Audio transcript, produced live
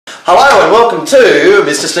Hello and welcome to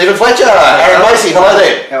Mr. Stephen Fletcher. Aaron Macy, hello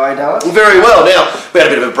there. How are you, Dallas? Very well. Now, we had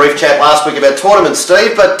a bit of a brief chat last week about tournaments,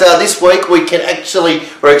 Steve, but this week we're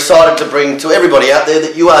excited to bring to everybody out there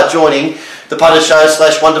that you are joining the Punter Show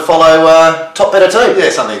 / One to Follow Top Better Team. Yeah,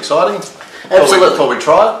 something exciting. Absolutely. Thought we'd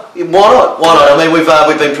try it. Why not? Why not? I mean, we've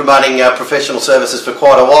been promoting professional services for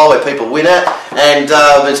quite a while, where people win at, and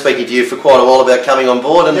I've been speaking to you for quite a while about coming on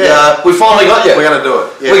board, and we finally got you. We're going to do it.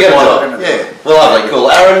 Yeah, we're going to do it. Yeah. Well, lovely,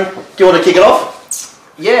 cool. Aaron, do you want to kick it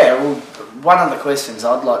off? Yeah, well, one of the questions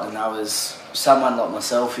I'd like to know is, someone like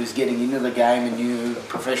myself who's getting into the game, a new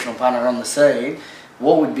professional punter on the scene,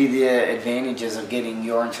 what would be the advantages of getting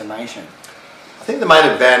your information? I think the main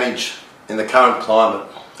advantage in the current climate,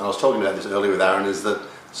 and I was talking about this earlier with Aaron, is that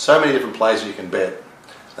so many different places you can bet,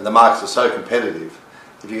 and the markets are so competitive.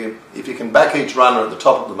 If you can back each runner at the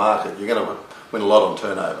top of the market, you're going to win a lot on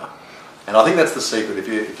turnover. And I think that's the secret. If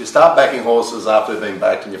you start backing horses after they've been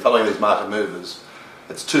backed and you're following these market movers,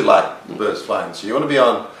 it's too late to burst flames. So you want to be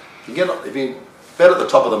on. If you bet at the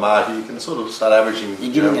top of the market, you can sort of start averaging.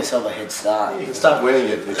 You're giving yourself a head start. You can start winning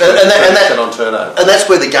it. And that on turnover. And that's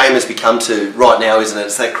where the game has become to right now, isn't it?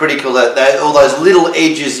 It's that critical, that all those little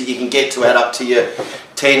edges that you can get to add up to your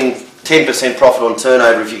 10% profit on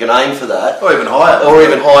turnover if you can aim for that. Or even higher. Or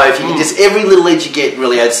even higher. If you can just, every little edge you get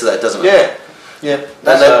really adds to that, doesn't it? Yeah.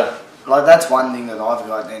 That's one thing that I've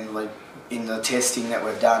got then, like, in the testing that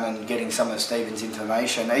we've done and getting some of Stephen's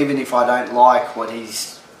information, even if I don't like what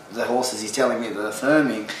the horses he's telling me that are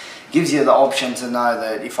firming, gives you the option to know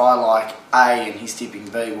that if I like A and he's tipping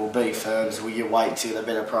B, well, B firms, will you wait till the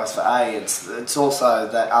better price for A? It's also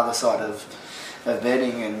that other side of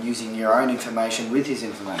betting and using your own information with his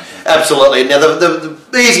information. Absolutely. Now, the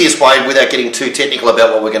easiest way, without getting too technical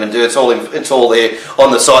about what we're going to do, it's all there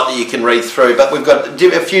on the site that you can read through. But we've got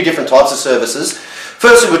a few different types of services.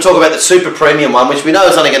 Firstly, we'll talk about the super premium one, which we know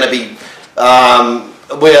is only going to be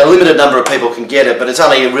where a limited number of people can get it, but it's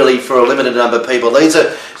only really for a limited number of people. It's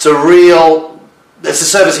a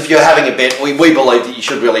service. If you're having a bet, we believe that you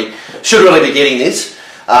should really be getting this.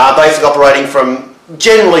 Basic operating from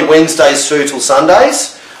generally Wednesdays through till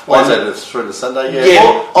Sundays. Wednesday through to Sunday,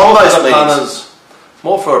 yeah.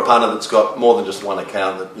 More for a punter that's got more than just one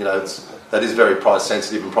account. That is very price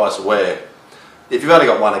sensitive and price aware. If you've only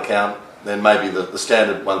got one account, then maybe the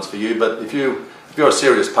standard one's for you. But if you're a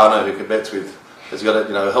serious punter who has got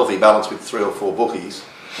a healthy balance with 3 or 4 bookies,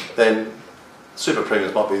 then super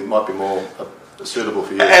premiums might be more suitable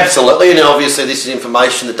for you. Absolutely, and obviously this is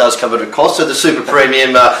information that does come at a cost. So the super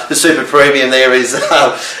premium there is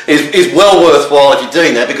well worthwhile if you're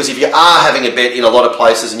doing that, because if you are having a bet in a lot of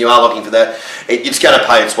places and you are looking for that, it's going to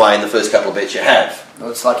pay its way in the first couple of bets you have. Well,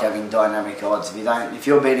 it's like having dynamic odds. If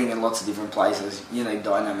you're betting in lots of different places, you need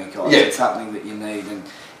dynamic odds. Yeah. It's something that you need, and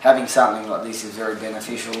having something like this is very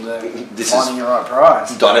beneficial to finding your right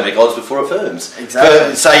price. Dynamic odds before it firms.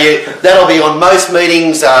 Exactly. So that'll be on most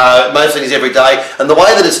meetings every day, and the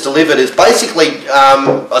way that it's delivered is basically,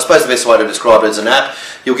 I suppose the best way to describe it is an app.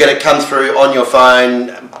 You'll get it come through on your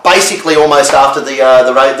phone, basically almost after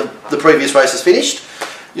the previous race is finished.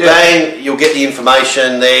 Yeah. Bang, you'll get the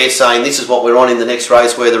information there saying this is what we're on in the next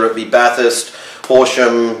race, whether it be Bathurst,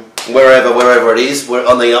 Horsham, wherever it is. We're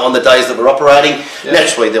on the days that we're operating. Yeah.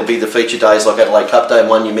 Naturally, there'll be the feature days like Adelaide Cup Day, and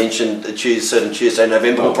one you mentioned, certain Tuesday,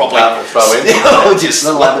 November. We'll probably throw in. just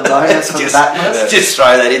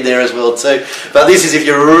throw that in there as well too. But this is if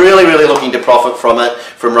you're really looking to profit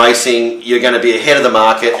from racing. You're going to be ahead of the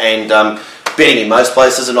market and betting in most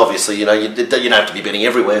places, and obviously you don't have to be betting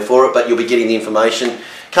everywhere for it, but you'll be getting the information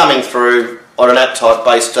coming through on an app type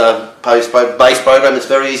based program that's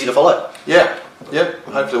very easy to follow. Yeah. Yep.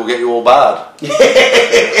 Hopefully we'll get you all barred. That'll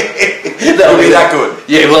be that good.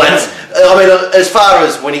 Yeah. Well, as far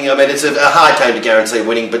as winning, it's a hard game to guarantee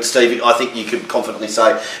winning. But Steve, I think you could confidently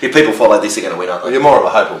say if people follow this, they're going to win, aren't they? Well, you're more of a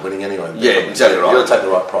hope of winning anyway. Yeah, exactly right. You've got to take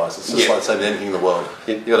the right price. It's just like saying anything in the world.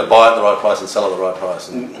 You've got to buy at the right price and sell at the right price.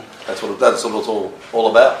 And that's what it's all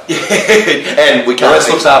about. And the rest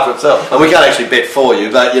looks after itself. And we can't actually bet for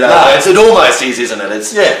you, but it almost is, isn't it?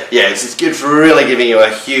 It's really giving you a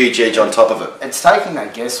huge edge on top of it. It's taking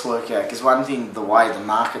that guesswork out, because one thing, the way the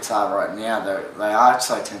markets are right now, they are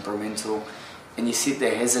so temperamental, and you sit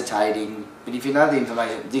there hesitating. But if you know the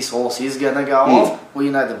information, this horse is going to go off, well,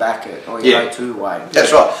 you know to back it, or you know to wait.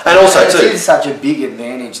 That's right. And also too, it is such a big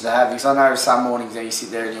advantage to have, because I know some mornings that you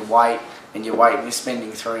sit there and you wait, and you're spending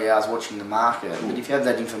 3 hours watching the market. But if you have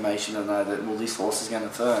that information to know that, well, this horse is going to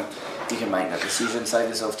firm, you can make that decision, save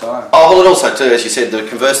yourself time. Oh, well, and also too, as you said, the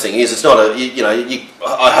converse thing is, it's not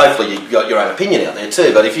hopefully you've got your own opinion out there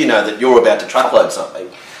too, but if you know that you're about to truckload something,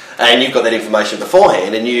 and you've got that information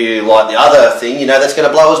beforehand, and you like the other thing, you know that's going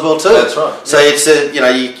to blow as well too. That's right. So it's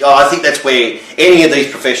I think that's where any of these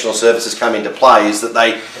professional services come into play, is that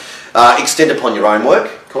they extend upon your own work.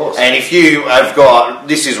 Of course. And if you have got,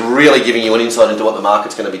 this is really giving you an insight into what the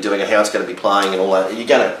market's going to be doing and how it's going to be playing and all that.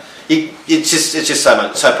 It's just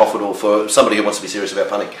so profitable for somebody who wants to be serious about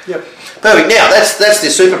punting. Yep. Perfect. Now that's the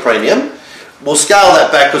super premium. We'll scale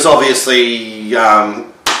that back because obviously,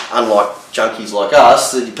 unlike junkies like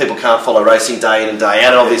us, people can't follow racing day in and day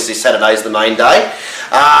out. And obviously, Saturday's the main day.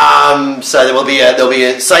 So there'll be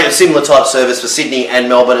a similar type service for Sydney and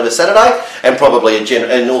Melbourne on a Saturday, and probably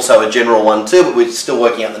also a general one too. But we're still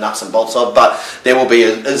working out the nuts and bolts of. But there will be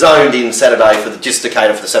a zoned in Saturday for just to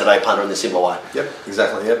cater for the Saturday punter in the similar way. Yep,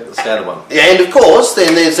 exactly. Yep, the standard one. Yeah, and of course,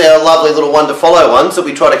 then there's our lovely little one to follow ones that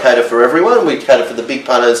we try to cater for everyone. We cater for the big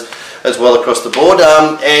punters as well across the board,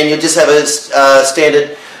 and you just have a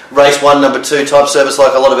standard race 1, number 2 type service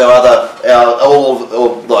like a lot of our other,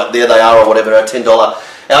 like there they are or whatever, our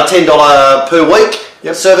 $10 per week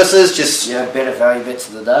services. Just better value bets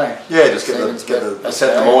of the day. Yeah, just get the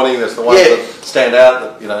set in the morning. There's the ones that stand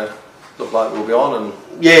out that look like we'll be on, and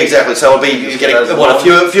exactly. So it'll be you getting a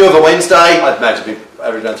few of a Wednesday. I'd imagine it'd be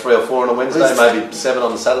averaging 3 or 4 on a Wednesday, maybe 7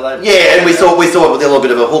 on the Saturday. Yeah, and we thought with a little bit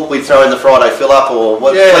of a hook we'd throw in the Friday fill up or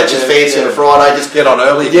Fletcher's fancy on a Friday. Just get on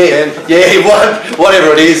early.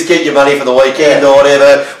 Whatever it is, get your money for the weekend or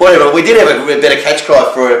whatever. We did have a better catch cry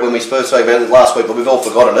for it when we first spoke about it last week, but we've all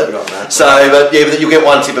forgotten it. So, but you'll get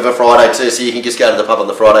one tip of a Friday too, so you can just go to the pub on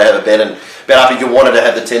the Friday, have a bet, and bet up if you wanted to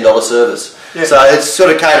have the $10 service. Yeah. So it's sort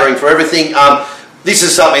of catering for everything. This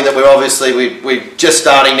is something that we're just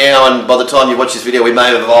starting now, and by the time you watch this video, we may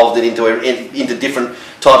have evolved it into different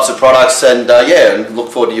types of products, and and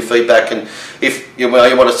look forward to your feedback. And if you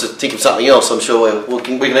want us to think of something else, I'm sure we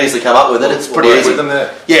can easily come up with it. It's pretty easy. With them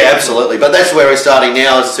there. Yeah, absolutely. But that's where we're starting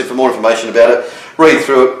now. As I said, for more information about it, read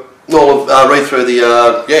through it. Read through the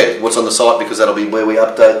what's on the site, because that'll be where we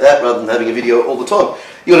update that rather than having a video all the time.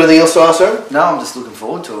 You got anything else to ask, Aaron? No, I'm just looking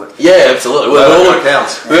forward to it. Yeah, absolutely. All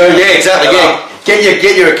accounts. Yeah, exactly.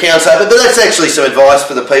 Get your accounts open, but that's actually some advice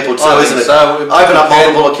for the people too, isn't it? So open up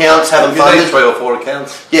multiple accounts, have them funded. 3 or 4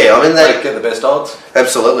 accounts. Yeah, I mean they get the best odds.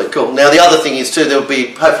 Absolutely, cool. Now the other thing is too, there'll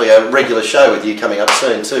be hopefully a regular show with you coming up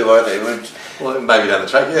soon too, won't there? Well, maybe down the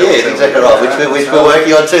track. Yeah, exactly right. Which we're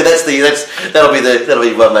working on too. That'll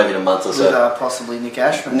be well, maybe in a month or so. With, possibly Nick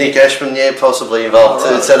Ashman. Nick Ashman, possibly involved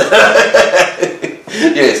too. So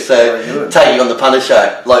so taking on the punter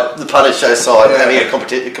show, like the punter show side, having a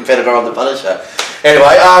competitor on the punter show.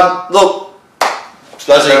 Anyway, look,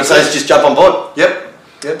 suppose you can say is just jump on board. Yep.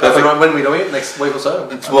 Yeah, perfect. When are we doing it? Next week or so?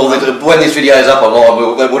 Well, when this video is up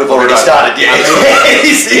online, it would have already started. Yeah, it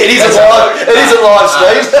is a live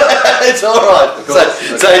stream. It's all right.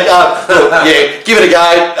 Give it a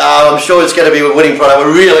go. I'm sure it's going to be a winning product.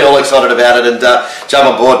 We're really all excited about it, and jump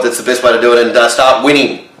on board. That's the best way to do it, and start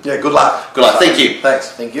winning. Yeah, good luck. Good luck. Thank you.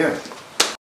 Thanks. Thank you.